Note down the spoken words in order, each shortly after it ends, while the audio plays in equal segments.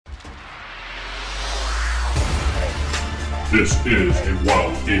This is a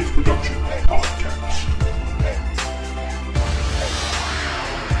Wild Age Production podcast.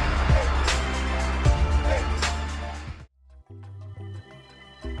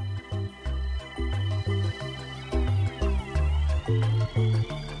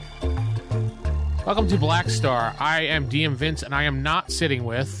 Welcome to Blackstar. I am DM Vince, and I am not sitting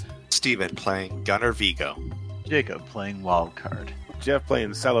with... Steven playing Gunner Vigo. Jacob playing Wildcard. Jeff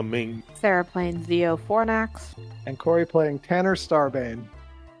playing Salaming. Sarah playing Zio Fornax. And Corey playing Tanner Starbane.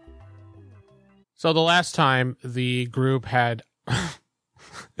 So the last time the group had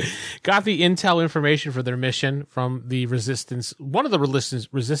got the intel information for their mission from the Resistance, one of the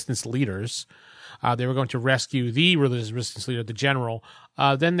resistance leaders. They were going to rescue the resistance leader, the general.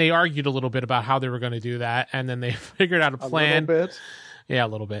 Then they argued a little bit about how they were going to do that, and then they figured out a plan. A little bit. Yeah, a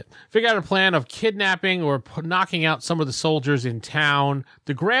little bit. Figured out a plan of kidnapping or knocking out some of the soldiers in town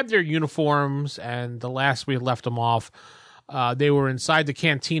to grab their uniforms, and the last we left them off, they were inside the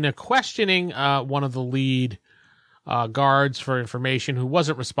cantina questioning one of the lead guards for information who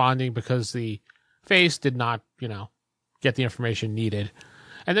wasn't responding because the face did not, get the information needed.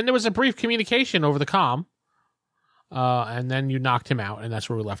 And then there was a brief communication over the comm, and then you knocked him out, and that's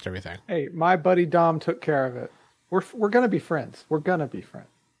where we left everything. Hey, my buddy Dom took care of it. We're gonna be friends. We're gonna be friends.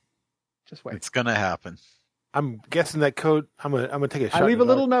 Just wait. It's gonna happen. I'm guessing that code. I'm gonna take a shot. I leave a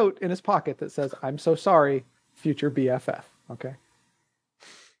little note in his pocket that says, "I'm so sorry, future BFF." Okay.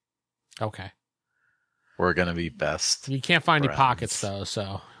 Okay. We're gonna be best. You can't find friends. any pockets though,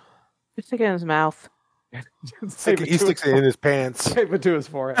 so Just stick it in his mouth. He sticks it in his pants. Save it to his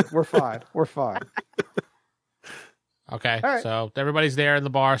forehead. We're fine. We're fine. okay. All right. So everybody's there in the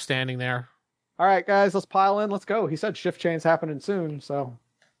bar, standing there. All right, guys, let's pile in. Let's go. He said shift change happening soon, so.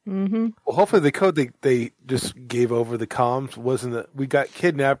 Mm-hmm. Well, hopefully the code they just gave over the comms wasn't that we got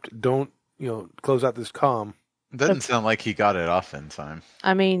kidnapped. Don't close out this comm. It doesn't sound like he got it off in time.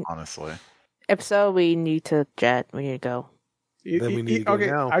 I mean, Honestly, if so, we need to jet. We need to go. Then we need to go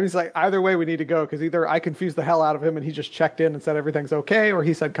now. I was like, either way, we need to go because either I confused the hell out of him and he just checked in and said everything's okay, or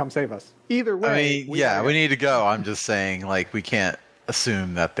he said, "Come save us." Either way, we need to go. I'm just saying, we can't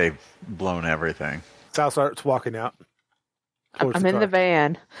assume that they've blown everything. Sal starts walking out. I'm in the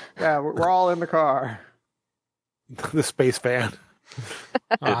van. Yeah, we're all in the car. The space van.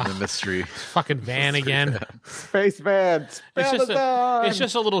 The mystery. Fucking van again. Space van. It's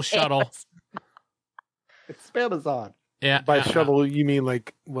just a little shuttle. It's Spamazon. Yeah. By shuttle, you mean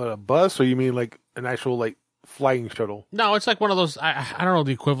a bus, or you mean an actual flying shuttle? No, it's like one of those. I don't know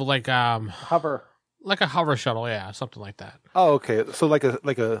the equivalent, Hover. like a hover shuttle. Yeah, something like that. Oh, okay. So like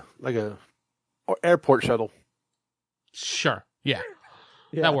a airport shuttle. Sure. Yeah,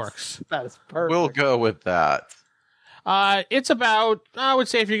 Yes, that works. That is perfect. We'll go with that. It's about. I would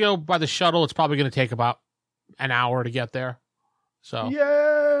say if you go by the shuttle, it's probably going to take about an hour to get there. So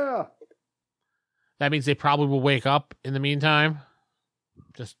Yeah. that means they probably will wake up in the meantime.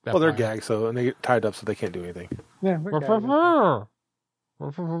 Just Well, they're gagged, and they get tied up, so they can't do anything. Yeah. We're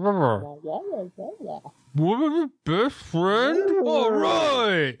best friend. All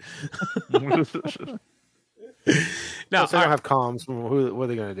right. No, If they don't have comms, what are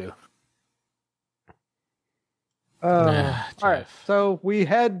they going to do? All right. So we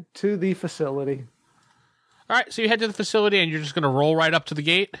head to the facility. All right, so you head to the facility, and you're just going to roll right up to the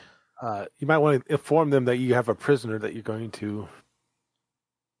gate. You might want to inform them that you have a prisoner that you're going to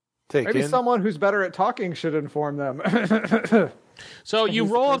take Maybe in. someone who's better at talking should inform them. So you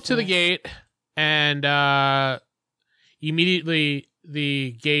roll up to the gate, and immediately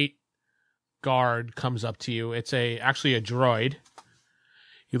the gate guard comes up to you. It's actually a droid.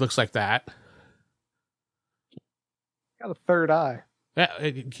 He looks like that. Got a third eye. Yeah,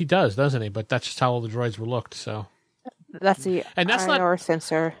 he does, doesn't he? But that's just how all the droids were looked. So, That's the and that's IR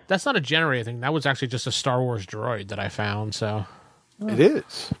sensor. That's not a generator thing. That was actually just a Star Wars droid that I found. So It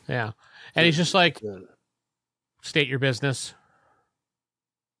is. yeah, and he's just like, state your business.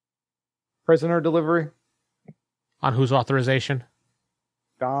 Prisoner delivery. On whose authorization?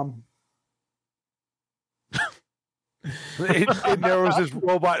 Dom. It narrows his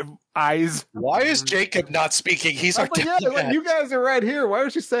robot eyes. Why is Jacob not speaking? He's our Yeah, diplomat. you guys are right here. Why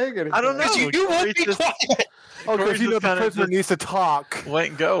aren't you saying anything? I don't know. You won't be quiet. Oh, because Corey the just kinda prisoner just needs to talk.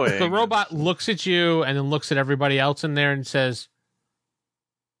 went going. The robot looks at you and then looks at everybody else in there and says,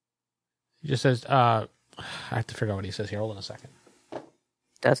 he just says, I have to figure out what he says here. Hold on a second.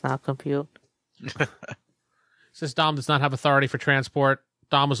 Does not compute. Says Dom does not have authority for transport.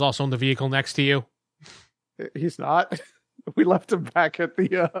 Dom is also in the vehicle next to you. He's not. We left him back at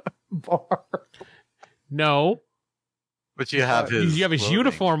the bar. No. But you have his You have his clothing.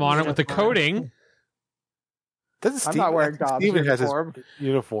 uniform on it with the coating. Doesn't I'm not wearing Dom's Steven has his uniform.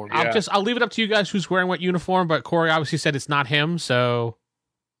 uniform. Yeah. I'll leave it up to you guys who's wearing what uniform, but Corey obviously said it's not him, so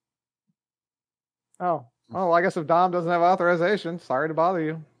Oh, well, I guess if Dom doesn't have authorization, sorry to bother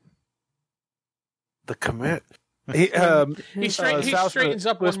you. The commit. He straightens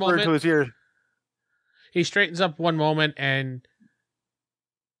up one whispered moment. to his ear. He straightens up one moment and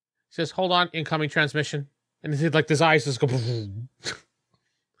says, "Hold on, incoming transmission." And like his eyes just go,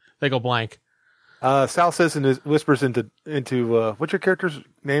 they go blank. Sal says and whispers into what's your character's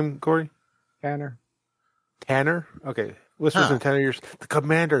name, Corey? Tanner. Tanner. Okay, whispers in Tanner ears. The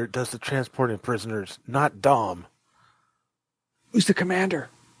commander does the transporting of prisoners, not Dom. Who's the commander?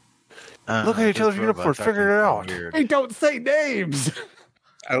 Look at each other's uniforms. Figure it out. They don't say names.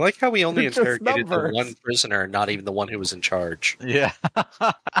 I like how we only They're just interrogated the numbers. one prisoner, not even the one who was in charge. Yeah.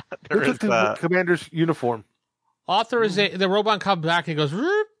 There Look is at the that. commander's uniform. The robot comes back and goes,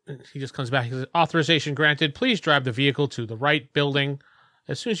 "Roop." He just comes back. He says, "Authorization granted. Please drive the vehicle to the right building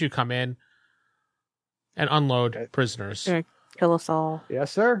as soon as you come in and unload prisoners." Gonna kill us all.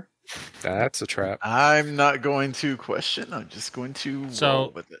 Yes, sir. That's a trap. I'm not going to question. I'm just going to roll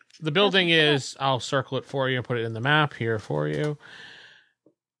with it. The building is, I'll circle it for you and put it in the map here for you.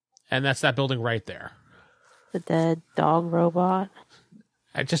 And that's that building right there. The dead dog robot.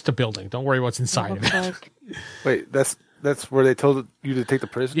 Just a building. Don't worry what's inside of Looks it. like. Wait, that's where they told you to take the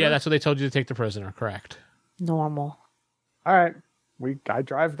prisoner? Yeah, that's what they told you to take the prisoner. Correct. Normal. All right. I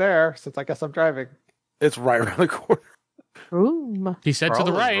drive there since I guess I'm driving. It's right around the corner. Room. He said to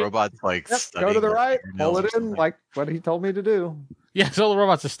the right. Robots like Yep, go studying to the their right, fingernails pull or it in something. like what he told me to do. Yeah, so the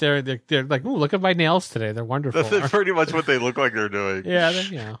robots are staring. They're like, "Ooh, look at my nails today. They're wonderful." That's pretty much what they look like they're doing. Yeah,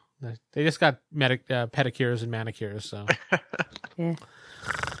 they just got pedicures and manicures. So, Yeah.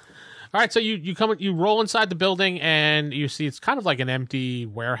 all right. So you roll inside the building and you see it's kind of like an empty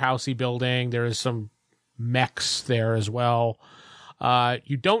warehousey building. There is some mechs there as well.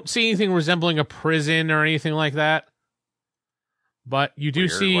 You don't see anything resembling a prison or anything like that, but you do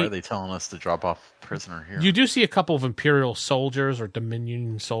Weird. see. Why are they telling us to drop off prisoner here? You do see a couple of Imperial soldiers or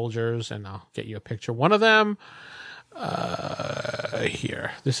Dominion soldiers, and I'll get you a picture. One of them,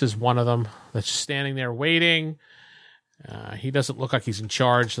 here. This is one of them that's standing there waiting. He doesn't look like he's in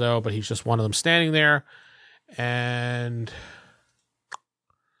charge, though, but he's just one of them standing there. And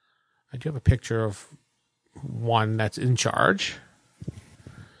I do have a picture of one that's in charge.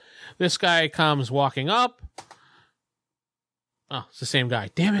 This guy comes walking up. Oh, it's the same guy.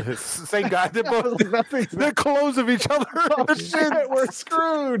 Damn it. It's the same guy. They're both Nothing's they're clones of each other. Oh, shit, we're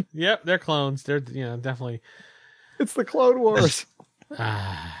screwed. Yep, they're clones. They're definitely. It's the Clone Wars.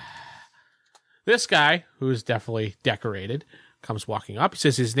 This guy, who is definitely decorated, comes walking up. He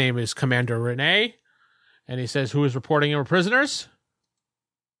says his name is Commander Rene, and he says, "Who is reporting our prisoners?"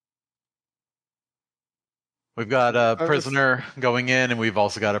 We've got a prisoner going in, and we've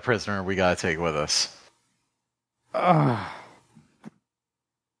also got a prisoner we got to take with us.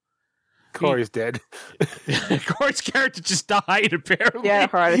 Corey's dead. Corey's character just died, apparently. Yeah,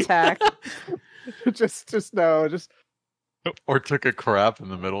 heart attack. just Or took a crap in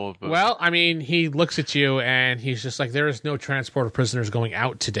the middle of the... Well, I mean, he looks at you, and he's just like, "There is no transport of prisoners going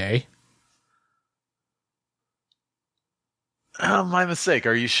out today." Oh, my mistake.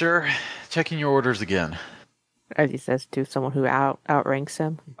 Are you sure? Checking your orders again. As he says to someone who outranks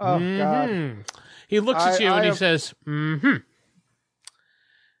him. oh god. Mhm. He looks at you, and he says, "Mm-hmm."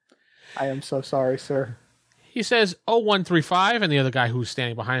 I am so sorry, sir. He says, 0135, and the other guy who's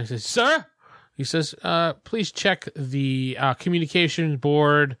standing behind him says, "Sir?" He says, "Please check the communication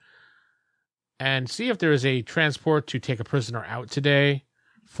board and see if there is a transport to take a prisoner out today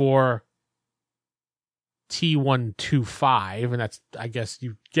for T125." And that's, I guess,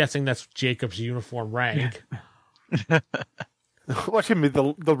 you guessing that's Jacob's uniform rank. Watching me,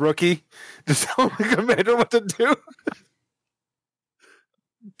 the rookie, just telling the commander what to do.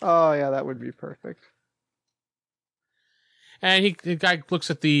 Oh yeah, that would be perfect. And the guy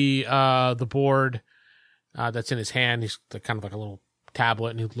looks at the board that's in his hand. He's kind of like a little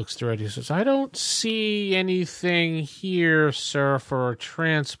tablet, and he looks through it. He says, "I don't see anything here, sir, for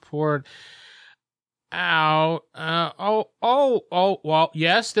transport out. Well,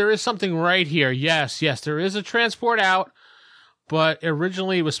 yes, there is something right here. Yes, there is a transport out, but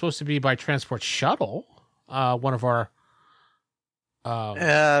originally it was supposed to be by transport shuttle. One of our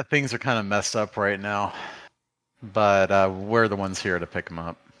Yeah, things are kind of messed up right now. But we're the ones here to pick them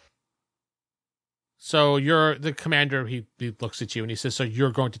up. So you're the commander. He looks at you and he says, "So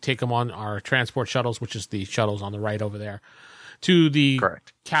you're going to take them on our transport shuttles, which is the shuttles on the right over there, to the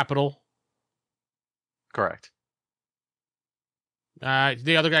Correct. capital." Correct.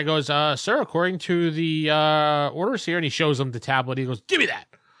 The other guy goes, sir, according to the orders here, and he shows him the tablet. He goes, give me that.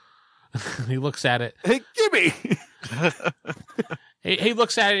 He looks at it. Hey, gimme! He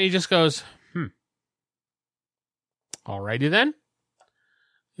looks at it and he just goes, Alrighty then.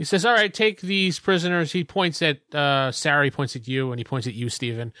 He says, all right, take these prisoners. He points at Sarah, he points at you, and he points at you,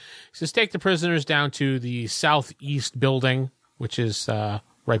 Stephen. He says, take the prisoners down to the southeast building, which is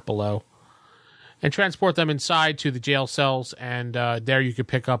right below, and transport them inside to the jail cells, and there you could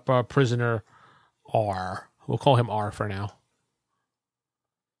pick up prisoner R. We'll call him R for now.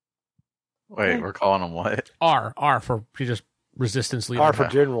 Wait, we're calling him what? R for just resistance leader. R for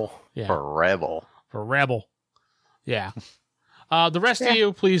general. Yeah. For rebel. For rebel. Yeah. The rest of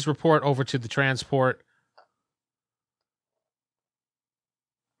you, please report over to the transport.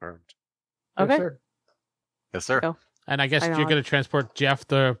 Confirmed. Okay. Yes, sir. Yes, sir. Go. And I guess I you're know. going to transport Jeff,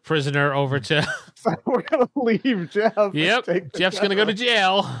 the prisoner, over to... So we're gonna leave Jeff. and Yep, take the Jeff's going to go to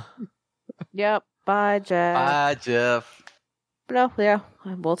jail. Yep. Bye, Jeff. Bye, Jeff. No, yeah.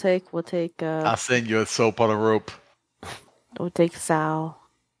 We'll take I'll send you a soap on a rope. Sal.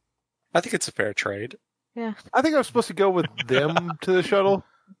 I think it's a fair trade. Yeah. I think I'm supposed to go with them to the shuttle.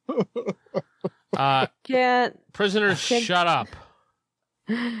 Can't. Prisoners, shut up.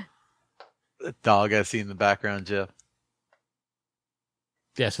 The dog I see in the background, Jeff.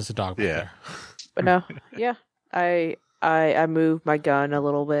 Yes, it's a dog. back Yeah. there. But no. Yeah. I moved my gun a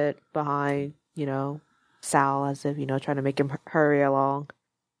little bit behind, Sal, as if, trying to make him hurry along.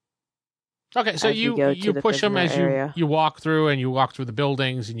 Okay, so As we you go to the push him as prisoner area. you walk through, and you walk through the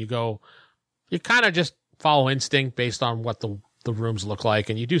buildings, and you kind of just follow instinct based on what the rooms look like,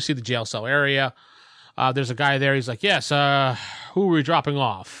 and you do see the jail cell area. There's a guy there. He's like, yes, who are we dropping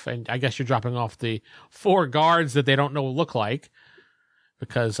off? And I guess you're dropping off the 4 guards that they don't know look like,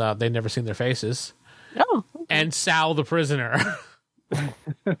 because they've never seen their faces. Oh. And Sal, the prisoner.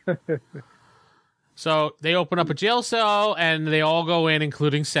 So they open up a jail cell, and they all go in,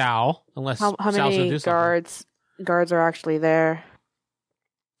 including Sal, unless How Sal's gonna many do something. guards are actually there?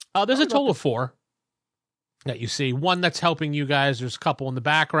 There's a total of 4 that you see. One that's helping you guys. There's a couple in the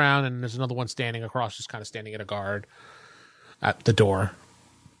background, and there's another one standing across, just kind of standing at a guard at the door.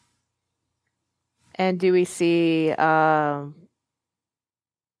 And do we see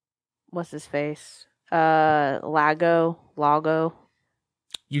what's his face? Lago?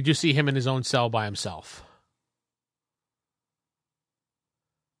 You do see him in his own cell by himself.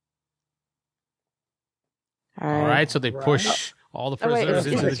 All All right, so they push all the prisoners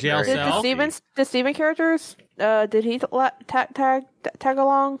into the jail Did cell. the Steven characters, did he tag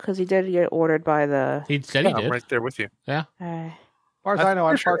along? Because he did get ordered by the... He said he I'm did. right there with you. As far as I know,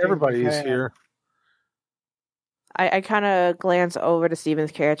 I'm pretty sure parking everybody is van. here. I kind of glance over to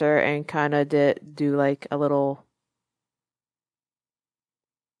Steven's character and kind of do like a little...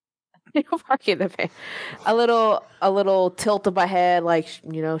 parking the van. A little tilt of my head, like,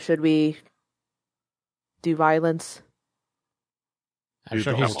 should we do violence? I'm Do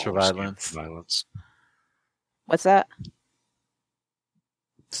sure the he's ultra violence. Violence. What's that?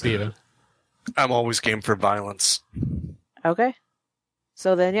 Steven. I'm always game for violence. Okay.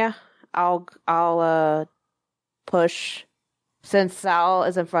 So then, yeah, I'll push. Since Sal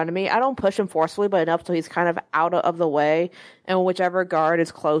is in front of me, I don't push him forcefully, but enough so he's kind of out of the way. And whichever guard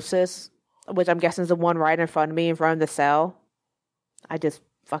is closest, which I'm guessing is the one right in front of me, in front of the cell, I just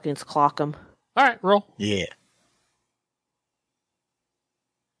fucking clock him. All right, roll. Yeah.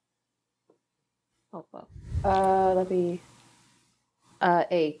 Oh, well. Let me.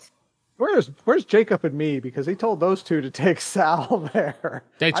 8. Where's Jacob and me? Because he told those two to take Sal there.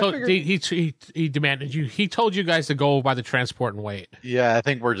 They I told figured- he demanded you. He told you guys to go by the transport and wait. Yeah, I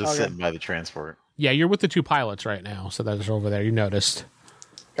think we're just Okay. sitting by the transport. Yeah, you're with the 2 pilots right now, so that's over there. You noticed.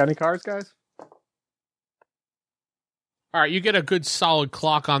 Got any cards, guys? All right, you get a good solid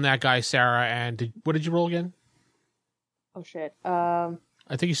clock on that guy, Sarah. And what did you roll again? Oh shit. I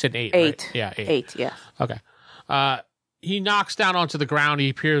think you said 8. 8. Right? Yeah, 8. 8. Yeah. Okay. He knocks down onto the ground. He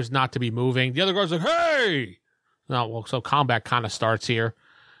appears not to be moving. The other guard's like, hey! No, well, so combat kind of starts here.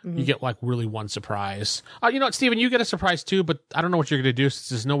 Mm-hmm. You get, like, really one surprise. You know what, Steven? You get a surprise, too, but I don't know what you're going to do since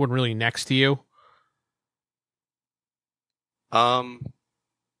there's no one really next to you.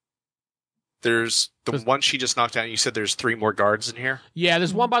 There's the one she just knocked down. You said there's 3 more guards in here. Yeah,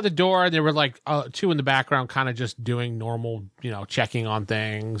 there's one by the door, and there were, like, 2 in the background kind of just doing normal, checking on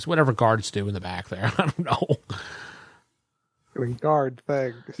things, whatever guards do in the back there. I don't know. Doing guard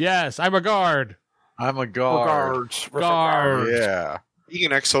things. Yes, I'm a guard. I'm a guard. Guards. Guard. Yeah. Being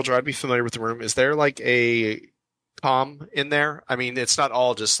an ex-soldier, I'd be familiar with the room. Is there like a comm in there? I mean, it's not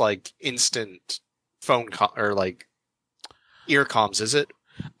all just like instant phone call or like ear comms, is it?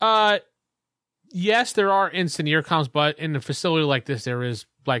 Yes, there are instant ear comms, but in a facility like this, there is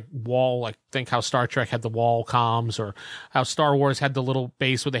like wall, like think how Star Trek had the wall comms, or how Star Wars had the little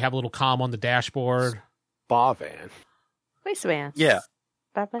base where they have a little comm on the dashboard. Spa van. Space van. Yeah.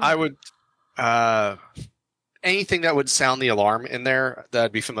 That van. I would. Anything that would sound the alarm in there that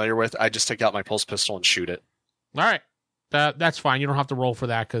I'd be familiar with, I'd just take out my pulse pistol and shoot it. All right, that's fine. You don't have to roll for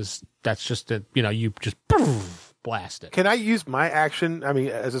that because that's just you just blast it. Can I use my action? I mean,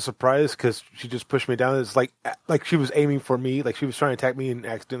 as a surprise, because she just pushed me down. It's like she was aiming for me, like she was trying to attack me and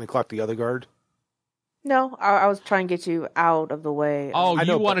accidentally clocked the other guard. No, I was trying to get you out of the way. Oh,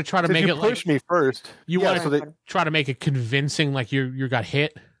 you want to try to make it like push me first. You want to try to make it convincing, like you got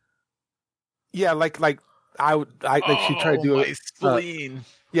hit. Yeah, like she tried to do it. Spleen.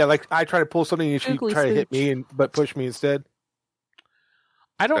 Yeah, like I tried to pull something and she Ugly tried to hit smooch. me but push me instead.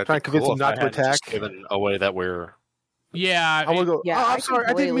 I don't try to convince him not to attack. Given away that we're. Yeah, I will go. Yeah, I'm sorry.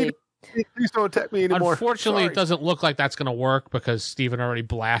 I didn't mean. Please don't attack me anymore. Unfortunately, Sorry. it doesn't look like that's going to work because Steven already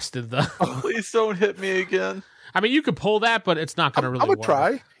blasted the. Please don't hit me again. I mean, you could pull that, but it's not going to really I would work.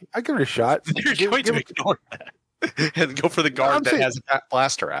 try. I give it a shot. You're going to ignore that and go for the guard that has a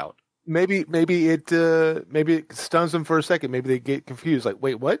blaster out. Maybe it stuns them for a second. Maybe they get confused. Like,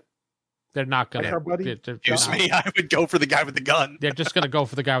 wait, what? They're not going buddy. to. Excuse me, I would go for the guy with the gun. They're just going to go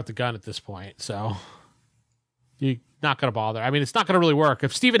for the guy with the gun at this point. So you're not going to bother. I mean, it's not going to really work.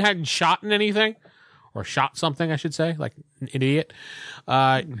 If Steven hadn't shot in anything, or shot something, I should say, like an idiot,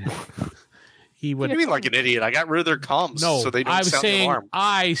 he would. What do you mean like an idiot? I got rid of their comms No, so they don't I was sound the saying alarm.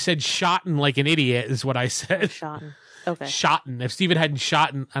 I said shotten like an idiot is what I said. Shotten. Okay. Shotten. If Steven hadn't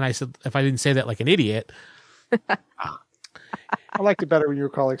shotten, and I said if I didn't say that like an idiot. I liked it better when you were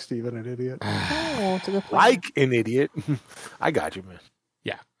calling Steven an idiot. Oh, it's a good point. Like an idiot. I got you, man.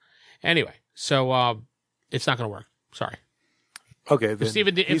 Yeah. Anyway, so it's not going to work. Sorry. Okay. If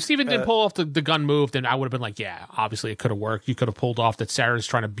Steven didn't pull off the gun move, then I would have been like, yeah, obviously it could have worked. You could have pulled off that Sarah's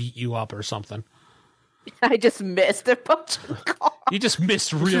trying to beat you up or something. I just missed a bunch of calls. You just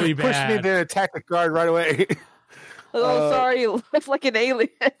missed really Push me, bad. then attack the guard right away. Oh, sorry, you look like an alien.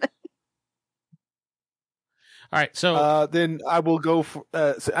 All right, so then I will go for.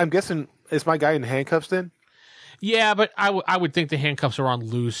 So I'm guessing is my guy in handcuffs then? yeah, but I would think the handcuffs are on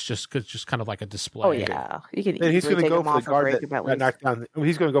loose, just kind of like a display. Oh yeah, you can. Then he's going to go for the guard that got knocked down.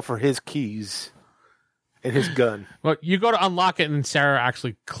 He's going to go for his keys and his gun. Well, you go to unlock it, and Sarah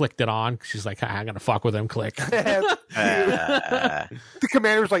actually clicked it on. She's like, I'm gonna fuck with him. Click. The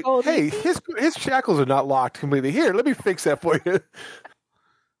commander's like, hey, his shackles are not locked completely. Here, let me fix that for you.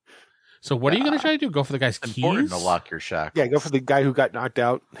 So what are you gonna try to do? Go for the guy's It's important keys? to lock your shackles. Yeah, go for the guy who got knocked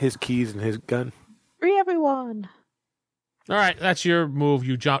out. His keys and his gun. Free everyone. All right, that's your move.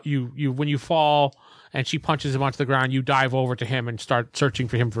 You jump. You when you fall, and she punches him onto the ground. You dive over to him and start searching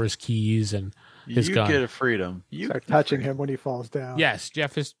for him for his keys and his you gun. get a freedom. You Start touching him when he falls down. Yes,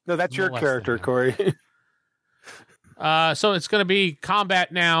 Jeff is. No, that's your molesting character, him. Corey. So it's going to be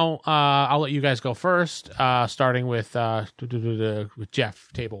combat now. I'll let you guys go first, starting with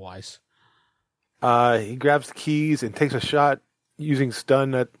Jeff, table wise. He grabs the keys and takes a shot using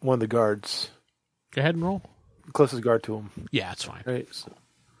stun at one of the guards. Go ahead and roll. Closest guard to him. Yeah, it's fine. Right. So,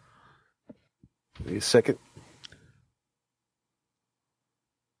 wait a second.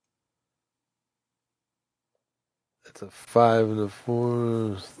 That's a 5 and a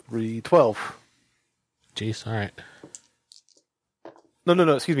 4, 3, 12. Jeez, all right.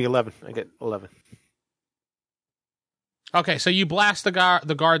 No. Excuse me, 11. I get 11. Okay, so you blast the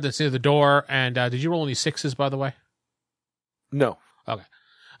guard that's near the door, and did you roll any sixes, by the way? No. Okay.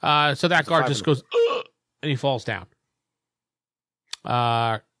 So that guard just goes, "Ugh," and he falls down.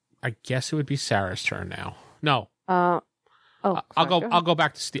 I guess it would be Sarah's turn now. No. Oh, I'll go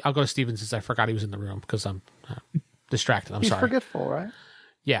back to I'll go to Steven since I forgot he was in the room because I'm distracted. I'm He's sorry. forgetful, right?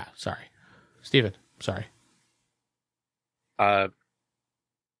 Yeah, sorry. Steven, sorry.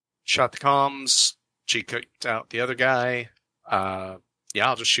 Shot the comms. She kicked out the other guy. Yeah,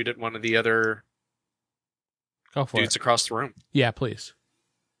 I'll just shoot at one of the other Go for dudes it. across the room. Yeah, please.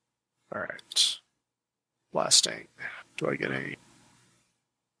 All right. Blasting. Do I get a...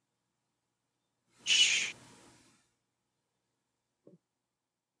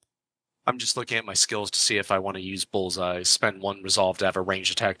 I'm just looking at my skills to see if I want to use Bullseye. Spend one resolve to have a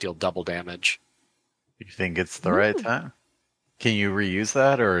ranged attack deal double damage. You think it's the right time? Can you reuse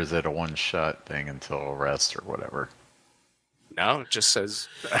that, or is it a one-shot thing until rest or whatever? No, it just says,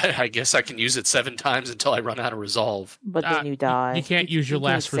 I guess I can use it 7 times until I run out of resolve. But then you die. You can't use your You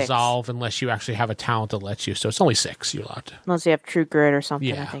need last 6. resolve unless you actually have a talent that lets you. So it's only 6 you're allowed to. Unless you have True Grit or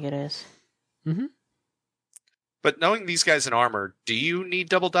something, I Yeah. think it is. Mm-hmm. But knowing these guys in armor, do you need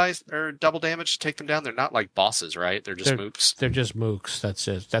double dice or double damage to take them down? They're not like bosses, right? They're just mooks. They're just mooks. That's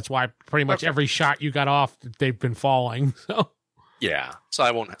it. That's why pretty much every shot you got off, they've been falling. So Yeah. So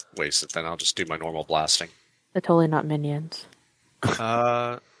I won't waste it then. I'll just do my normal blasting. They're totally not minions.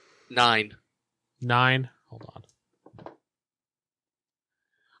 9. 9. Hold on.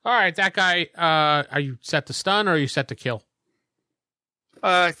 All right, that guy. Are you set to stun or are you set to kill?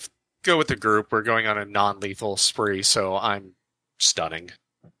 Go with the group. We're going on a non-lethal spree, so I'm stunning.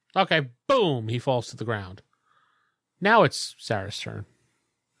 Okay, boom. He falls to the ground. Now it's Sarah's turn.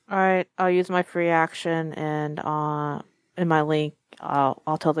 All right, I'll use my free action and in my link,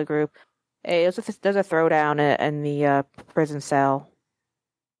 I'll tell the group, hey, there's a throwdown in the prison cell,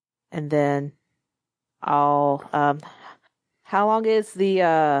 and then I'll how long is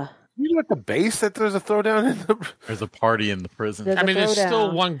the You at the base that there's a throwdown in the. There's a party in the prison. There's I a mean, there's throwdown.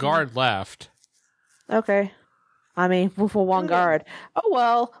 still one guard left. Okay. I mean, for one guard. Oh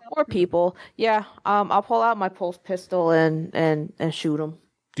well, more people. Yeah. I'll pull out my pulse pistol and shoot him.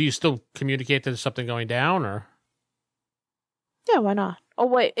 Do you still communicate that there's something going down, or? Yeah, why not? Oh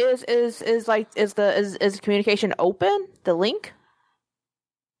wait, is communication open? The link,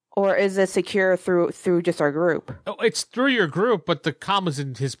 or is it secure through just our group? Oh, it's through your group, but the comm is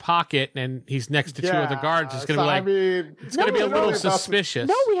in his pocket, and he's next to two other guards. It's gonna be like it's gonna be a little suspicious.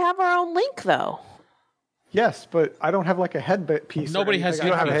 No, we have our own link though. Yes, but I don't have like a headbit piece. Nobody has I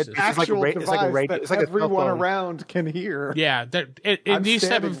don't have a headpieces. head. It's like a Actual it's like a device radio. that It's like a cell everyone phone. around can hear. Yeah, in I'm these type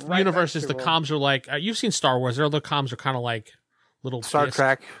standing of right universes, next the to comms are like you've seen Star Wars. Their other comms are kind of like little Star disc.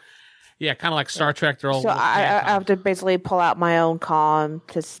 Trek. Yeah, kind of like Star Trek. They're all So little I fan have to basically pull out my own comm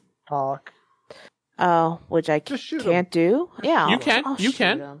to Talk. which I Just shoot can't do. Yeah, You can. I'll You shoot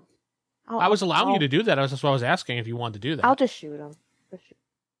can. him. I was allowing you to do that. That's why I was asking if you wanted to do that. I'll just shoot him.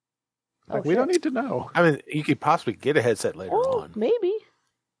 Like, we don't need to know. I mean, you could possibly get a headset later Oh, on. maybe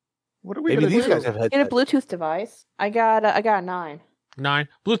What are we Maybe going to these do? guys have get a headsets. Bluetooth device. I got a 9. 9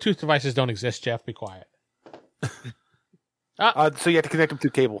 Bluetooth devices don't exist. Jeff, be quiet. So you have to connect them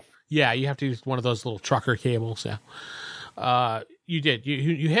through cable. Yeah, you have to use one of those little trucker cables. Yeah. You did.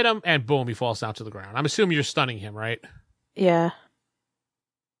 You hit him, and boom, he falls down to the ground. I'm assuming you're stunning him, right? Yeah.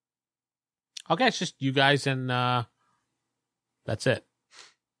 Okay, it's just you guys and that's it.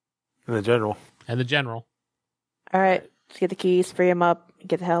 In the general. And the general. All right. Let's get the keys, free him up,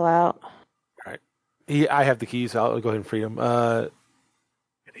 get the hell out. I have the keys. I'll go ahead and free them. I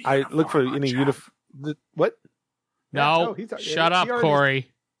look for any uniform. What? No, he's- shut he up, already-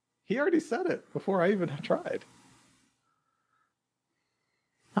 Corey. He already said it before I even tried.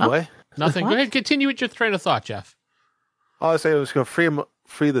 Huh? What? Nothing. What? Go ahead, continue with your train of thought, Jeff. All I say was going to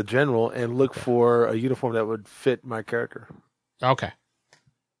free the general and look for a uniform that would fit my character. Okay.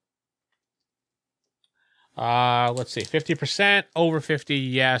 Let's see. 50%, over 50,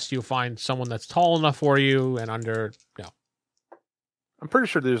 yes, you'll find someone that's tall enough for you, and under, no. I'm pretty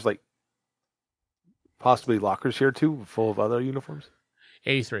sure there's like possibly lockers here too, full of other uniforms.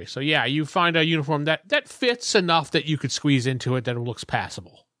 83. So yeah, you find a uniform that fits enough that you could squeeze into it that it looks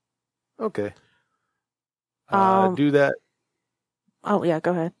passable. Okay. Um, Do that. Oh yeah, go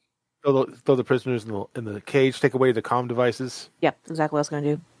ahead. Throw the prisoners in the cage. Take away the comm devices Yep, exactly what I was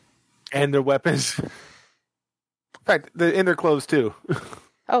gonna do. and their weapons. In fact, they're in their clothes too.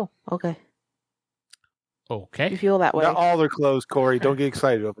 Oh, okay. You Okay. feel that way. Not all their clothes, Corey. Don't get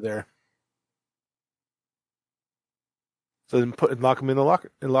excited over there. So then lock them in the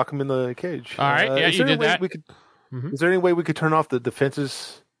locker and lock them in the cage. All right, yeah, is you there any did way that. We could, Mhm. Is there any way we could turn off the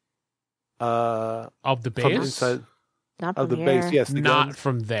defenses? Of the From base? inside Not of from the here. base, yes. The Not guns?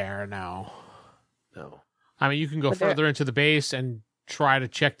 from there, no. No. I mean, you can go But there- further into the base and try to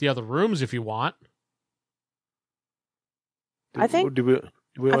check the other rooms if you want. I think- Do we I want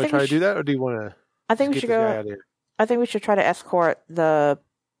to think try we to do that, or do you want to? I think we get should this guy go. out of here? I think we should try to escort the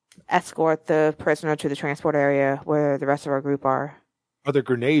prisoner to the transport area where the rest of our group are. Are there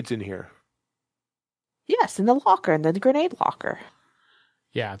grenades in here? Yes, in the locker, in the grenade locker.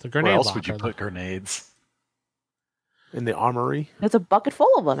 Yeah, the Where grenade else locker. would you put grenades? In the armory? There's a bucket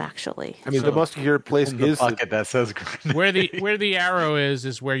full of them, actually. I mean, So- the musketeer place In the is the, bucket that says grenade. Where the arrow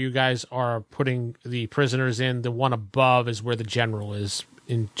is where you guys are putting the prisoners in. The one above is where the general is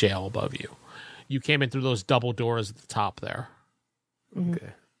in jail above you. You came in through those double doors at the top there.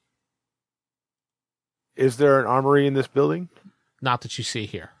 okay. Is there an armory in this building? Not that you see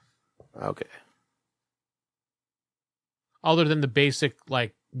here. Okay. Other than the basic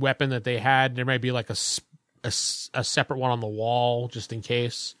like weapon that they had, there might be like a separate one on the wall just in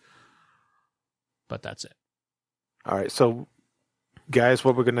case. But that's it. All right. So, guys,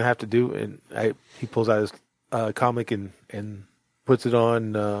 what we're going to have to do, and he pulls out his comic and puts it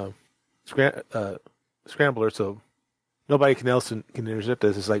on Scrambler, so nobody can intercept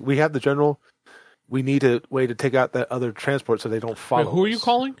us. It's like, we have the general. We need a way to take out that other transport so they don't follow. Wait, who are you us.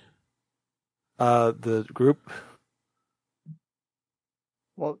 calling? The group.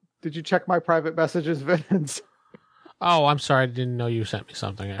 Well, did you check my private messages, Vince? Oh, I'm sorry. I didn't know you sent me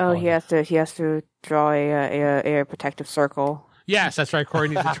something. Oh, he has to draw a protective circle. Yes, that's right. Corey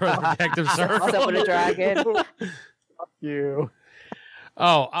needs to draw the protective circle. Summon a dragon. You.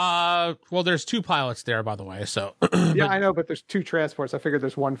 Oh, well, there's 2 pilots there, by the way. So Yeah, I know, but there's 2 transports. I figured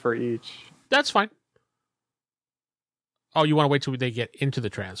there's 1 for each. that's fine. Oh, you want to wait till they get into the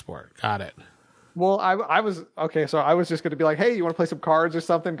transport? Got it. Well, I was okay. So I was just going to be like, "Hey, you want to play some cards or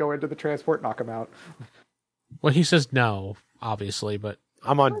something? Go into the transport, knock him out." Well, he says no, obviously, but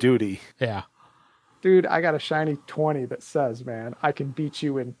I'm on duty. yeah. Dude, I got a shiny 20 that says, "Man, I can beat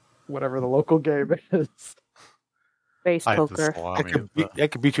you in whatever the local game is." Space I poker. I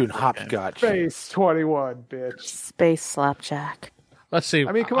could beat you in hopscotch. Base 21, bitch. Space slapjack. Let's see.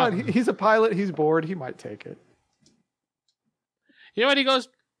 I mean, come on. He's a pilot. He's bored. He might take it. You know what? He goes,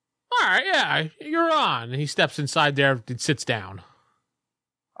 all right, yeah, you're on. And he steps inside there and sits down.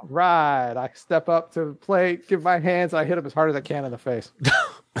 All right. I step up to the plate, give my hands, and I hit him as hard as I can in the face.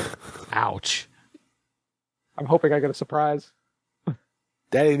 Ouch. I'm hoping I get a surprise.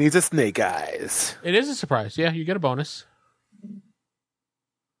 Daddy needs a snake eyes. It is a surprise. Yeah, you get a bonus.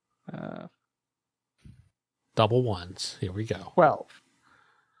 Double ones. Here we go. 12.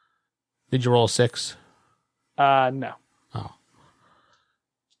 Did you roll a 6? No. Oh.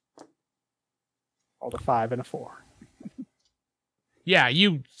 Rolled a 5 and a 4. Yeah,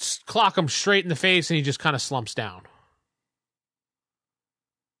 you clock him straight in the face and he just kind of slumps down.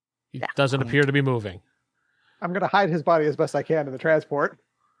 He doesn't appear to be moving. I'm going to hide his body as best I can in the transport.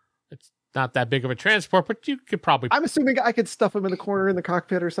 It's not that big of a transport, but you could probably... I'm assuming I could stuff him in the corner in the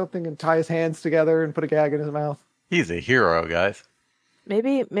cockpit or something and tie his hands together and put a gag in his mouth. He's a hero, guys.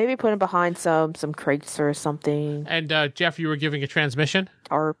 Maybe put him behind some crates or something. And Jeff, you were giving a transmission?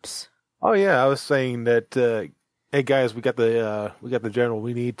 Tarps. Oh yeah, I was saying that. Hey guys, we got the general.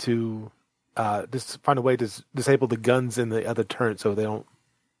 We need to just find a way to disable the guns in the other turret so they don't.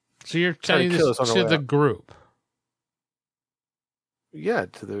 So you're Try to telling kill this us on to the way the out. group. Yeah,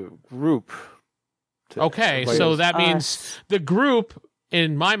 to the group. To Okay, everybody so else. that means the group,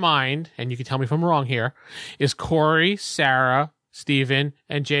 in my mind, and you can tell me if I'm wrong here, is Corey, Sarah, Steven,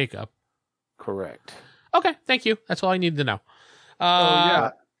 and Jacob. Correct. Okay, thank you. That's all I need to know.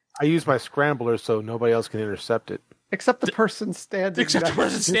 Yeah. I use my scrambler so nobody else can intercept it. Except the person standing Except the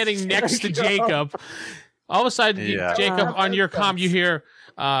person standing next to Jacob. All of a sudden, Yeah. Jacob, on your comm, you hear,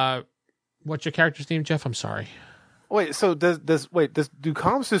 what's your character's name, Jeff? I'm sorry. Wait, so do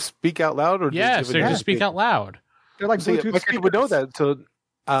comms just speak out loud, or Yes, they're just speak out loud. They're like See, Bluetooth my character would know speakers. that. So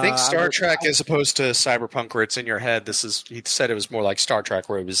I think Star I'm- Trek, as opposed to Cyberpunk, where it's in your head, he said it was more like Star Trek,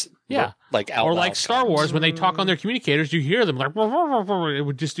 where it was Yeah. like out Or loud like Star comms. Wars, when they talk on their communicators, you hear them like, it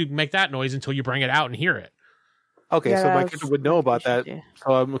would just make that noise until you bring it out and hear it. Okay, so my Yes, character would know about we should that. do.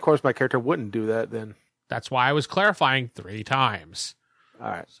 So of course my character wouldn't do that then. That's why I was clarifying 3 times. All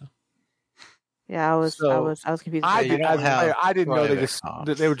right. Yeah, I was confused. I, with you that. don't have I didn't know private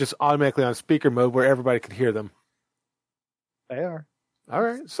comms. they were just automatically on speaker mode where everybody could hear them. They are. All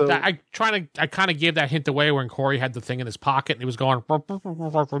right, so I kind of gave that hint away when Corey had the thing in his pocket and he was going.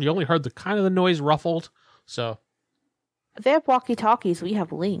 You only heard the noise ruffled. So They have walkie-talkies. We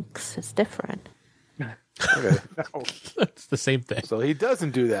have links. It's different. okay. it's the same thing. So he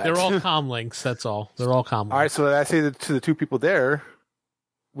doesn't do that. They're all comm links. That's all. They're all comm links. All right, so I say that to the 2 people there,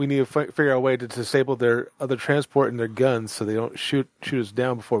 we need to figure out a way to disable their other transport and their guns so they don't shoot us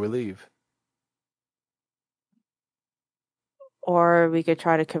down before we leave. Or we could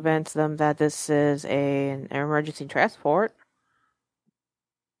try to convince them that this is an emergency transport.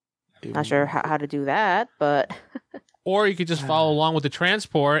 Not sure how to do that, but Or you could just follow along with the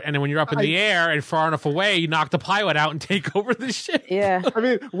transport, and then when you're up in the air and far enough away, you knock the pilot out and take over the ship. yeah. I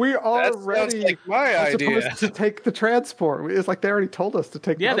mean, we That already sounds like my are idea. supposed to take the transport. It's like they already told us to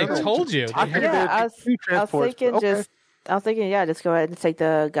take Yeah, the they told you. I They- figured Yeah, they'd I was- take 2 I was transports. thinking okay. just go ahead and take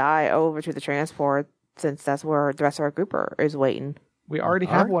the guy over to the transport since that's where the rest of our group is waiting. We already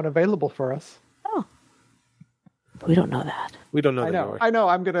All have right. one available for us. We don't know that. We don't know I that. know. Nor. I know.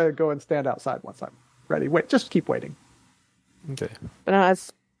 I'm going to go and stand outside once I'm ready. Wait, just keep waiting. Okay. But no,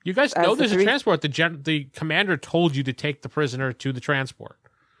 it's You guys As know the there's a 3 transport. The commander told you to take the prisoner to the transport.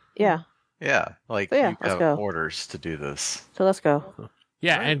 yeah. Yeah, like So, yeah, you let's have go. orders to do this. So let's go.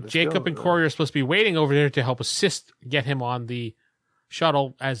 Yeah, Right, and let's Jacob go. and Corey are supposed to be waiting over there to help assist get him on the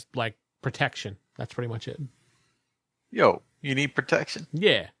shuttle as like protection. That's pretty much it. Yo, you need protection?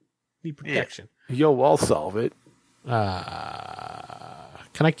 Yeah. Need protection. Yo, I'll solve it. Can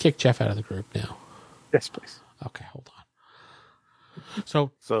I kick Jeff out of the group now? Yes, please. Okay, hold on.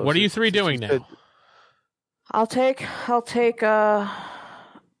 So what are since- you three since doing you now? said- I'll take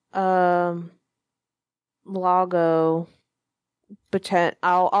Lago.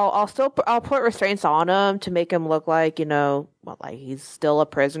 I'll put restraints on him to make him look like, like he's still a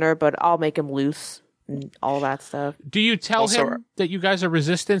prisoner, but I'll make him loose and all that stuff. Do you tell Also- him that you guys are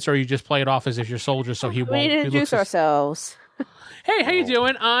resistance, or you just play it off as if you're soldiers so he We won't? need to he introduce looks ourselves. Hey, how you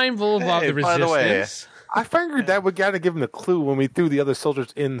doing? I'm Volabov Hey, the by the way, Resistance. I figured that we got to give him the clue when we threw the other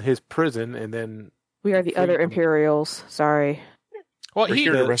soldiers in his prison, and then We are the other Imperials. Sorry. Well, We're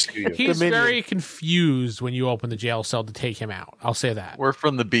here to rescue you. he's Dominion. very confused when you open the jail cell to take him out. I'll say that. we're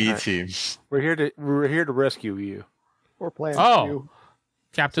from the B All right. team. we're here to rescue you. We're playing Oh. you.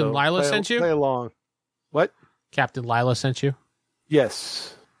 Captain So Lila play- sent you? Play along. What? Captain Lila sent you?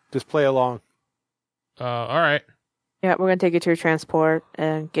 Yes. Just play along. All right. Yeah, we're gonna take you to your transport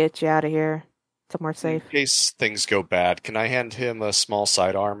and get you out of here somewhere safe. In case things go bad, can I hand him a small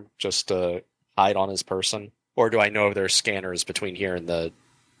sidearm just to hide on his person? Or do I know if there's scanners between here and the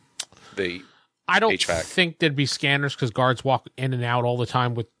I don't HVAC. think there'd be scanners because guards walk in and out all the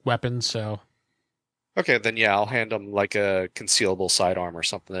time with weapons, so. Okay, then yeah, I'll hand him like a concealable sidearm or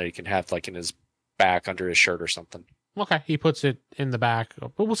something that he can have like in his back under his shirt or something. Okay, he puts it in the back.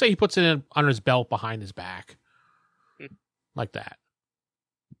 But we'll say he puts it in, under his belt behind his back. Like that.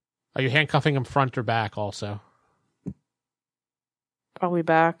 Are you handcuffing him front or back also? Probably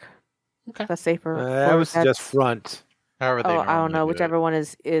back. Okay. That's safer. I would suggest front. How are they? Oh, I don't normally know. do it? Whichever one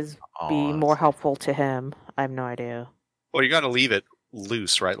is be Oh, more helpful to him. I have no idea. Well, you got to leave it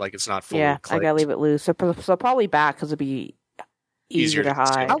loose, right? Like it's not fully Yeah, I clipped. gotta leave it loose. So probably back because it'd be easier Easier to to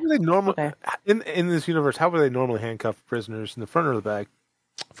conceal. hide. How would they normally Okay. in this universe? How would they normally handcuff prisoners in the front or the back?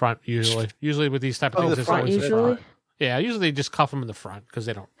 Front, usually. Usually with these type of Oh, things, the it's front always the usually? front. Yeah, usually they just cuff them in the front because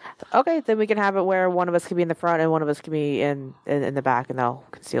they don't. Okay, then we can have it where one of us can be in the front and one of us can be in the back, and they'll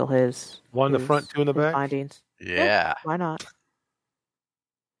conceal his One in the his- front, two in the his back. findings. Yeah. Why not?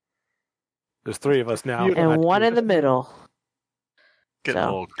 There's three of us now. And one in the middle. Getting So.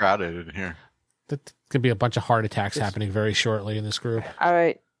 a little crowded in here. That could be a bunch of heart attacks happening very shortly in this group. All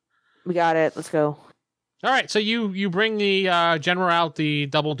right, we got it. Let's go. All right, so you bring the general out the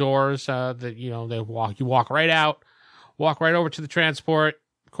double doors. That you walk right out, walk right over to the transport.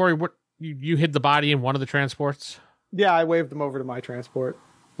 Corey, what you hid the body in one of the transports? Yeah, I waved them over to my transport.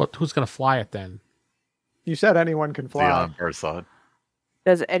 Who's going to fly it then? You said anyone can fly. Leon Persod.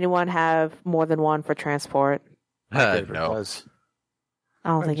 Does anyone have more than one for transport? No. I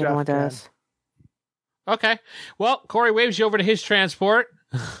don't think Jeff anyone can. does. Okay, well, Corey waves you over to his transport.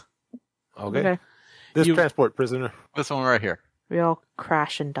 Okay. This You- transport prisoner. This one right here. We all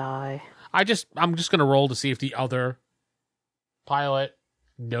crash and die. I'm just going to roll to see if the other pilot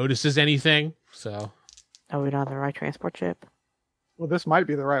notices anything. So Are we not on the right transport ship? Well, this might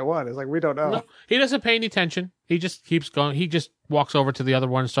be the right one. It's like we don't know. no, he doesn't pay any attention. He just keeps going. He just walks over to the other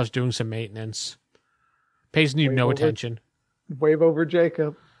one and starts doing some maintenance. Pays you Wave no over. attention. Wave over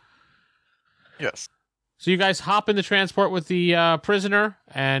Jacob. Yes. So you guys hop in the transport with the prisoner,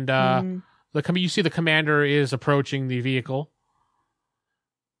 and Mhm. you see the commander is approaching the vehicle.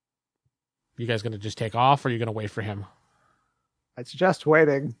 You guys going to just take off, or are you going to wait for him? I suggest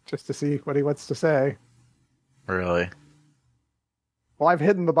waiting just to see what he wants to say. Really? Well, I've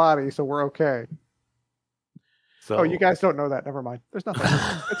hidden the body, so we're okay. So Oh, you guys don't know that. Never mind. There's nothing.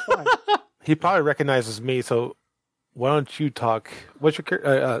 It's fine. he probably recognizes me. So why don't you talk? What's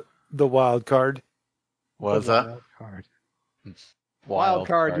your the wild card? What was that? Wild card. Wild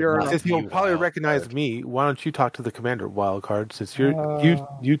card, you're not Since the you'll probably wild recognize card. me, why don't you talk to the commander, wild card? Since you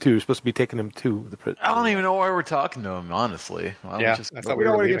two are supposed to be taking him to the prison. I don't even know why we're talking to him, honestly. Why don't we Yeah, just I thought We we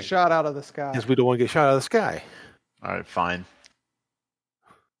don't were want to leaving. get shot out of the sky. Because we don't want to get shot out of the sky. All right, fine.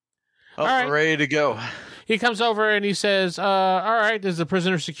 Oh, All right. we're ready to go. He comes over and he says, all right, is the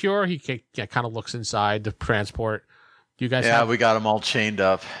prisoner secure? He kind of looks inside the transport. Do you guys Yeah, have... we got them all chained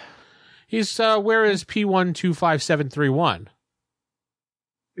up. He's, where is P125731?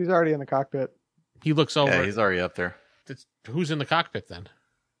 He's already in the cockpit. He looks over. Yeah, he's already up there. Who's in the cockpit then?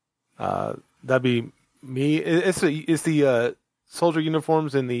 That'd be me. It's the soldier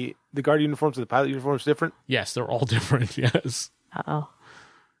uniforms and the guard uniforms and the pilot uniforms different. Yes, they're all different, yes. Uh-oh.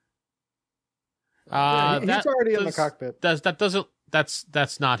 He's already in the cockpit.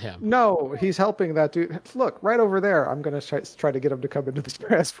 That's not him. No, he's helping that dude. Look, right over there. I'm going to try to get him to come into this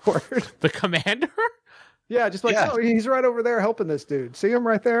transport. The commander? Yeah, just like, Yeah. no, he's right over there helping this dude. See him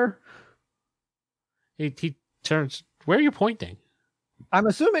right there? He turns Where are you pointing? I'm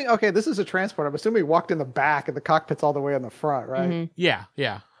assuming. Okay, this is a transport. I'm assuming he walked in the back, and the cockpit's all the way in the front, right? Mhm. Yeah.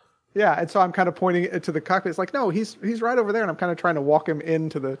 Yeah, and so I'm kind of pointing it to the cockpit. It's like, no, he's right over there, and I'm kind of trying to walk him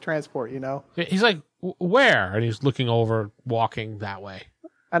into the transport. He's like, where? And he's looking over, walking that way.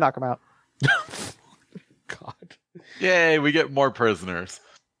 I knock him out. God. Yay, we get more prisoners.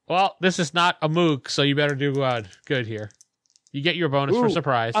 Well, this is not a mook, so you better do good here. You get your bonus for Ooh,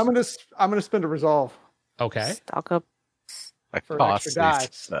 surprise. I'm gonna spend a resolve Okay. Stock up. A For an extra costly die.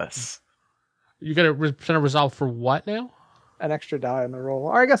 success. You got to resolve for what now? an extra die in the roll.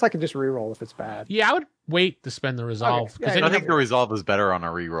 Or I guess I can just re-roll if it's bad. Yeah, I would wait to spend the resolve. Okay. 'cause Yeah, then I you think have- the resolve is better on a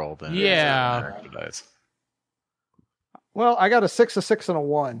reroll than Yeah. on extra dice. Well, I got a 6, and a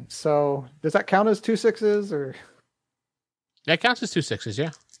 1. So does that count as 2 6s or? that counts as 2 6s, yeah.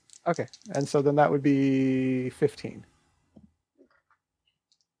 Okay, and so then that would be 15.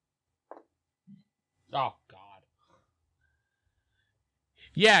 Oh God.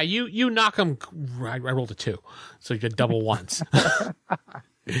 Yeah, you knock him. I rolled a 2, so you get double ones.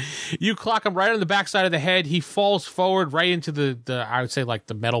 You clock him right on the backside of the head. He falls forward right into the I would say like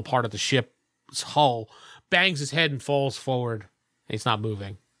the metal part of the ship's hull. Bangs his head and falls forward. He's not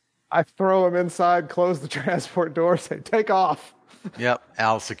moving. I throw him inside, close the transport door, say, take off. Yep,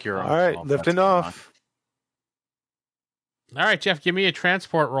 Al secure him. All right, Well, lifting that's off. All right, Jeff, give me a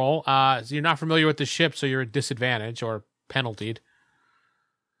transport roll. So you're not familiar with the ship, so you're at disadvantage or penaltied.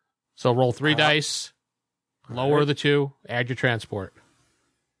 So roll 3 dice, lower the 2, add your transport.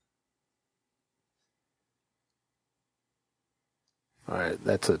 All right,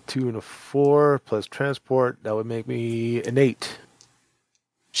 that's a 2 and a 4 plus transport. That would make me an 8.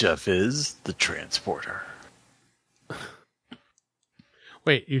 Jeff is the transporter.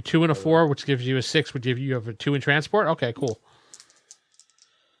 Wait, you 2 and a 4, which gives you a 6, would give you have a 2 in transport? Okay, cool.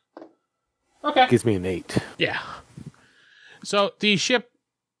 Okay. Gives me an 8. Yeah. So the ship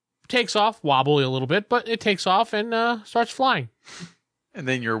takes off, wobbly a little bit, but it takes off and starts flying. And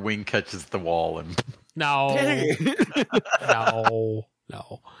then your wing catches the wall and No.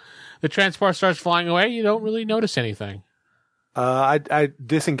 No. The transport starts flying away. You don't really notice anything. I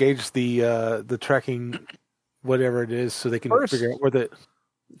disengage the tracking, whatever it is, so they can First- figure out where the.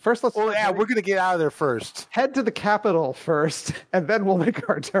 First, let's Oh yeah, we're gonna get out of there first. head to the capital first, and then we'll make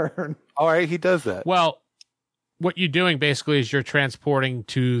our turn. All right, he does that. Well, what you're doing basically is you're transporting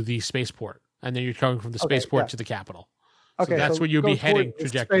to the spaceport, and then you're going from the Okay, spaceport yeah. to the capital. Okay, that's where you'll go be heading toward the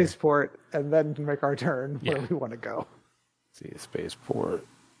trajectory. Spaceport, and then make our turn where Yeah. we want to go. See, spaceport.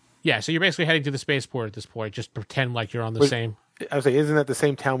 Yeah, so you're basically heading to the spaceport at this point. Just pretend like you're on the Wait. same. I was saying, isn't that the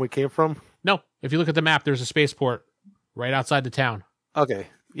same town we came from? No, if you look at the map, there's a spaceport right outside the town. Okay,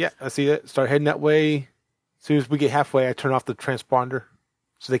 yeah, I see that. Start heading that way. As soon as we get halfway, I turn off the transponder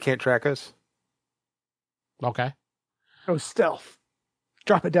so they can't track us. Okay. Go stealth.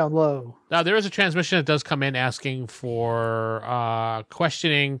 Drop it down low. Now, there is a transmission that does come in asking for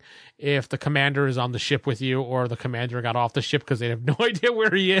questioning if the commander is on the ship with you or the commander got off the ship because they have no idea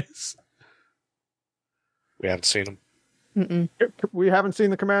where he is. We haven't seen him. Mm-mm. We haven't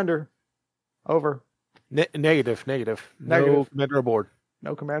seen the commander. Over. Negative. No Negative. commander aboard.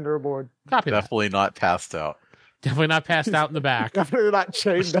 No commander aboard. Copy that. definitely not passed out. Definitely not passed out in the back. Definitely not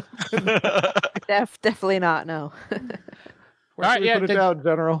chained up. Definitely not. No. Where All right, should we yeah, put it then- down,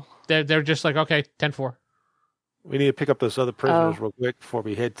 General? They're just like, okay, 10-4. We need to pick up those other prisoners Oh. real quick before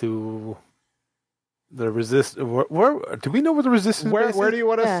we head to the resist. Where do we know where the resistance? Where base do is? you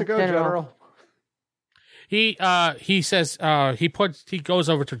want us Yeah, to go, General. General? He says he goes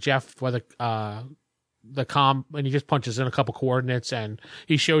over to Jeff where the comm, and he just punches in a couple coordinates and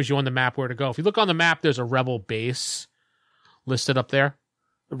he shows you on the map where to go. If you look on the map, there's a rebel base listed up there.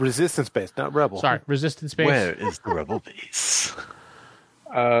 Resistance base, not rebel. Sorry, resistance base. Where is the rebel base?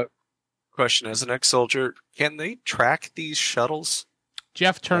 Question: as an ex-soldier, can they track these shuttles?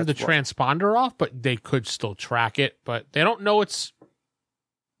 Jeff turned That's the what- transponder off, but they could still track it, but they don't know it's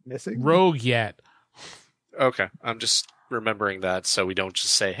Missing? rogue yet. Okay, I'm just remembering that, so we don't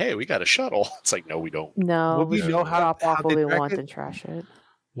just say, "Hey, we got a shuttle." It's like, no, we don't. No. Would we should know how drop off what they we track want it? and trash it.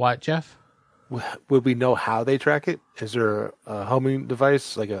 What, Jeff? Would we know how they track it? Is there a homing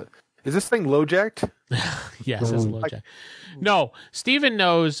device like a? Is this thing low jacked? Yes, it's a low jack. No, Steven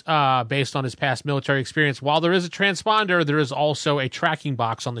knows, based on his past military experience, while there is a transponder, there is also a tracking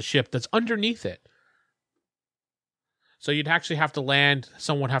box on the ship that's underneath it. So you'd actually have to land,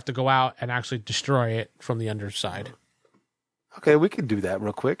 someone would have to go out and actually destroy it from the underside. Okay, we can do that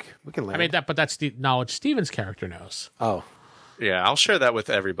real quick. We can land. I mean, that's the knowledge Steven's character knows. Oh, Yeah, I'll share that with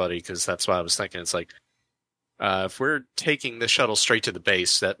everybody because that's what I was thinking. It's like, If we're taking the shuttle straight to the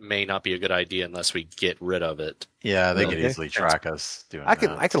base, that may not be a good idea unless we get rid of it. Yeah, they could Okay. easily track us doing I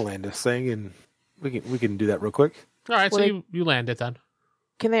that. can land this thing, and we can do that real quick. All right, Well, so you land it then.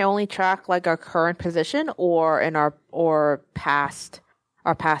 Can they only track like our current position or past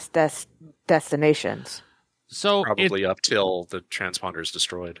destinations? So Probably up till the transponder is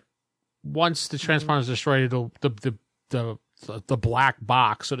destroyed. once the transponder is destroyed, it'll the black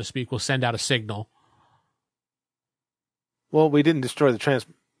box, so to speak, will send out a signal. Well, we didn't destroy the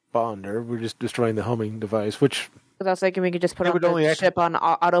transponder. We're just destroying the homing device, which Because I was thinking we could just put It on would the only act- ship on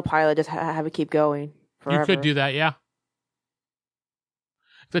autopilot, just have it keep going forever. You could do that, yeah.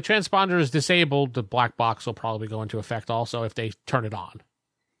 If the transponder is disabled, the black box will probably go into effect also if they turn it on.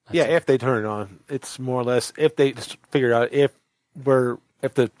 yeah, if they turn it on, it's more or less if they just figure out if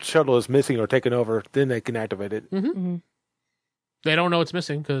the shuttle is missing or taken over, then they can activate it. They don't know it's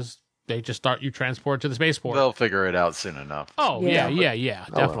missing because they just start you transport to the spaceport. They'll figure it out soon enough. Oh, Yeah. yeah,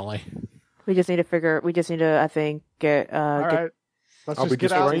 definitely. We just need to, I think, get All get right. Let's I'll just be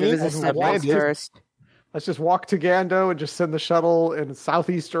get out destroying the it. and resistant walk. Land it. first. Let's just walk to Gando and just send the shuttle in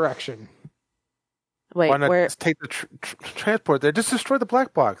southeast direction. Wait, Why not where? just take the transport there? Just destroy the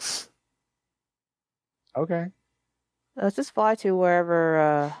black box. Okay. Let's just fly to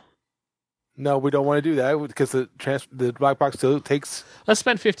wherever. No, we don't want to do that because the black box still takes. Let's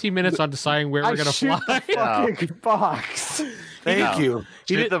spend 15 minutes on deciding where we're going to shoot fly. the fucking box. Thank No. you.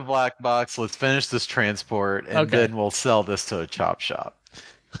 Shoot the black box. Let's finish this transport, and Okay. then we'll sell this to a chop shop.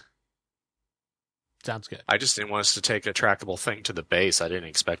 Sounds good. I just didn't want us to take a trackable thing to the base. I didn't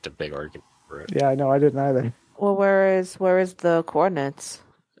expect a big argument for it. Yeah, I know. I didn't either. Well, where is the coordinates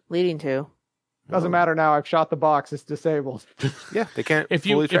leading to? Doesn't matter now. I've shot the box. It's disabled. Yeah, they can't. If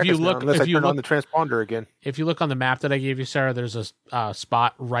you- fully if track you us now look- unless if I you turn on look- the transponder again. If you look on the map that I gave you, Sarah, there's a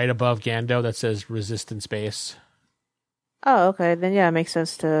spot right above Gando that says resistance base. Oh, okay. Then yeah, it makes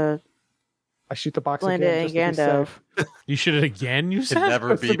sense to I shoot the box land again it in just to be Gando. safe. You shoot it again, you Could said? never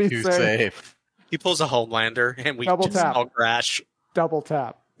Just be to be too safe. safe. He pulls a Homelander, and we Double just tap. all crash. Double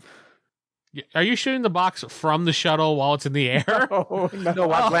tap. Are you shooting the box from the shuttle while it's in the air? Oh no!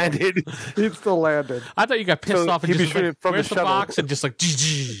 No, I landed. He still landed. I thought you got pissed So off and he'd be just shooting like, from the where's the shuttle. box? And just like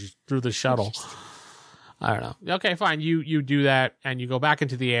through the shuttle. I don't know. Okay, fine. You do that and you go back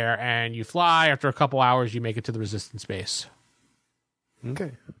into the air and you fly. After a couple hours, you make it to the resistance base.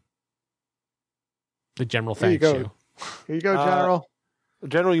 Okay. The general Here you thanks go. you. Here you go, General.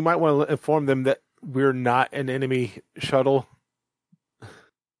 General, you might want to inform them that we're not an enemy shuttle.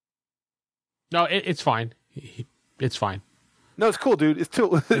 No, it's fine. It's fine. No, it's cool, dude. It's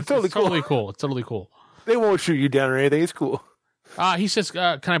totally It's cool. totally cool. It's totally cool. They won't shoot you down or anything. It's cool. He says,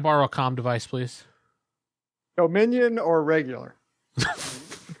 can I borrow a comm device, please? Dominion or regular?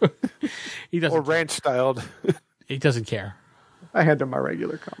 He doesn't. Or ranch styled. He doesn't care. I hand him my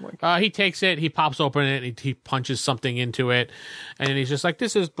regular comlink. He takes it, he pops open it, he punches something into it, and then he's just like,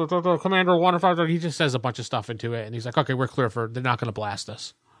 this is Commander 155. He just says a bunch of stuff into it, and he's like, okay, we're clear for, they're not going to blast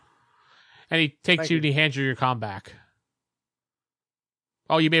us. And he takes Thank you you. and he hands you your comm back.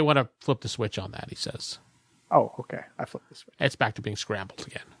 Oh, you may want to flip the switch on that, he says. Oh, okay. I flipped this way. It's back to being scrambled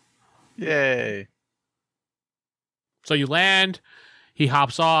again. Yay. So you land, he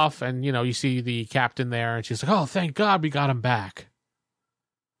hops off, and, you see the captain there, and she's like, oh, thank God we got him back.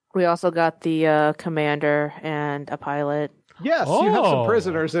 We also got the commander and a pilot. Yes, you have some Oh.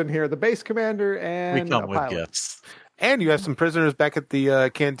 prisoners in here. The base commander and We come a with pilot. gifts. And you have some prisoners back at the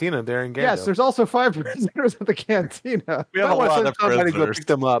cantina there in Gando. Yes, there's also 5 prisoners at the cantina. We have Might a wanna lot send of somebody to go prisoners. pick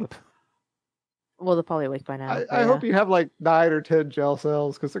them up. Well, they're probably awake by now. but I hope you have like 9 or 10 jail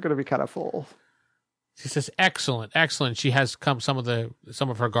cells because they're going to be kind of full. She says, excellent, excellent. She has some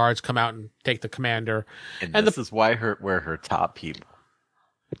of her guards come out and take the commander. And, And this is why we're her top people.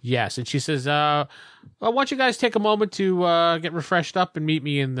 Yes, and she says, well, why don't you guys take a moment to get refreshed up and meet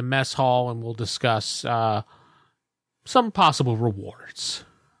me in the mess hall, and we'll discuss some possible rewards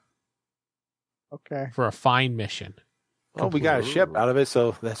Okay. for a fine mission. Well, we got a ship out of it,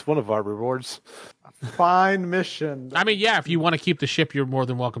 so that's one of our rewards. Fine mission. I mean, yeah, if you want to keep the ship, you're more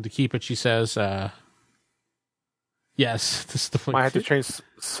than welcome to keep it, she says. Yes, this is the Might have to change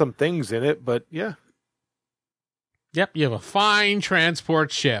some things in it, but yeah. Yep, you have a fine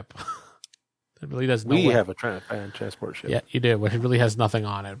transport ship. It really does no We way- have a transport ship. Yeah, you do, but it really has nothing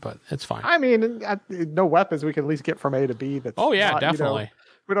on it, but it's fine. I mean, no weapons we can at least get from A to B. That's Oh, yeah, not, definitely.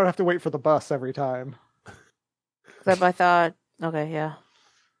 we don't have to wait for the bus every time. Except I thought, okay, yeah.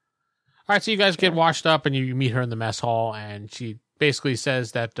 All right, so you guys get washed up, and you meet her in the mess hall, and she basically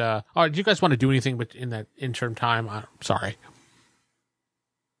says that, oh, do you guys want to do anything but in that interim time? I'm sorry.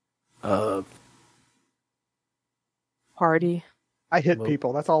 party. I hit Well-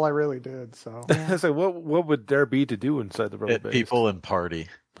 people. That's all I really did. So So what would there be to do inside the rebel Hit base? people and party.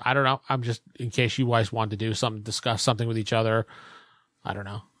 I don't know. I'm just in case you guys want to do something, discuss something with each other. I don't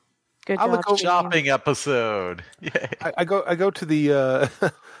know. Good I'll job. look over- team. Shopping episode. Yay. I go to the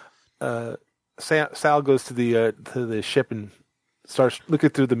Sal goes to the ship and starts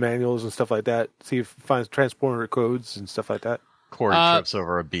looking through the manuals and stuff like that. See if he finds transporter codes and stuff like that. Corey trips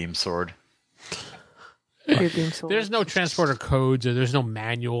over a beam sword. Good beam sword. There's no transporter codes or there's no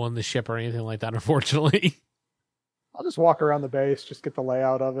manual on the ship or anything like that, unfortunately. I'll just walk around the base, just get the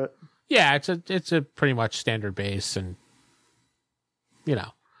layout of it. Yeah, it's a pretty much standard base, and you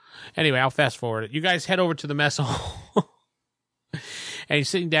know. Anyway, I'll fast forward it. You guys head over to the mess hall, and he's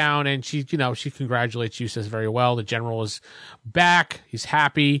sitting down, and she congratulates you, says very well. The general is back. He's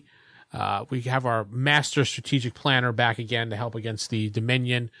happy. We have our master strategic planner back again to help against the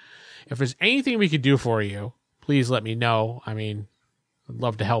Dominion. If there's anything we could do for you, please let me know. I mean, I'd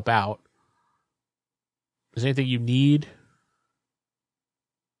love to help out. Is there anything you need?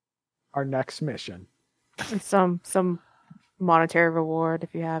 Our next mission. some monetary reward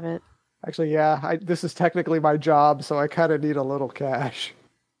if you have it. Actually, yeah, this is technically my job, so I kind of need a little cash.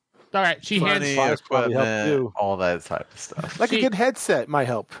 All right, she hands. Money, Spies probably help equipment, too. all that type of stuff. Like See- a good headset might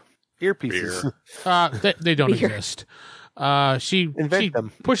help. Earpieces. Beer. They don't Beer. exist. She Invent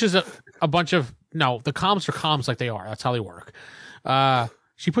them. pushes a bunch of the comms are comms like they are. That's how they work.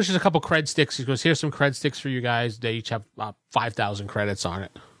 She pushes a couple cred sticks. She goes, "Here's some cred sticks for you guys. They each have 5,000 credits on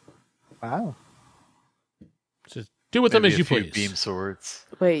it. Wow. Just do with them Maybe as you a few please. beam swords.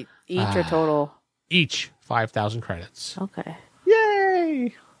 Wait, each or total? Each 5,000 credits. Okay.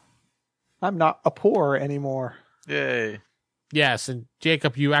 Yay! I'm not a poor anymore. Yay. Yes, and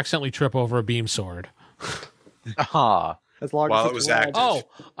Jacob, you accidentally trip over a beam sword. Aha. As long While as it was red. active. Oh,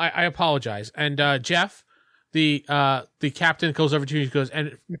 I apologize. And Jeff, the captain goes over to you and goes,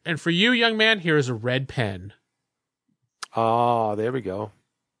 and for you, young man, here is a red pen. Oh, there we go.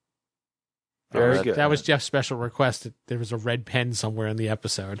 Very that- good. That was Jeff's special request. That there was a red pen somewhere in the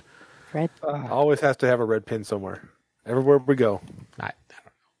episode. Red. Always has to have a red pin somewhere. Everywhere we go. I don't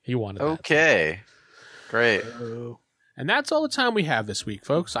know. He wanted that. Okay. Great. And that's all the time we have this week,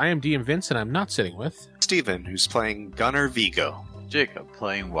 folks. I am DM Vince, and I'm not sitting with. Steven, who's playing Gunner Vigo. Jacob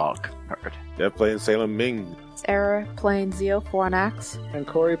playing Walk Card. They're playing Salem Ming. It's Era playing Zeo Fornax. And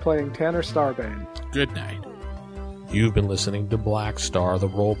Corey playing Tanner Starbane. Good night. You've been listening to Blackstar, the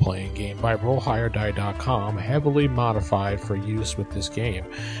role-playing game by RollHigherDie.com, heavily modified for use with this game.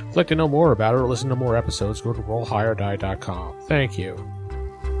 If you'd like to know more about it or listen to more episodes, go to RollHigherDie.com. Thank you.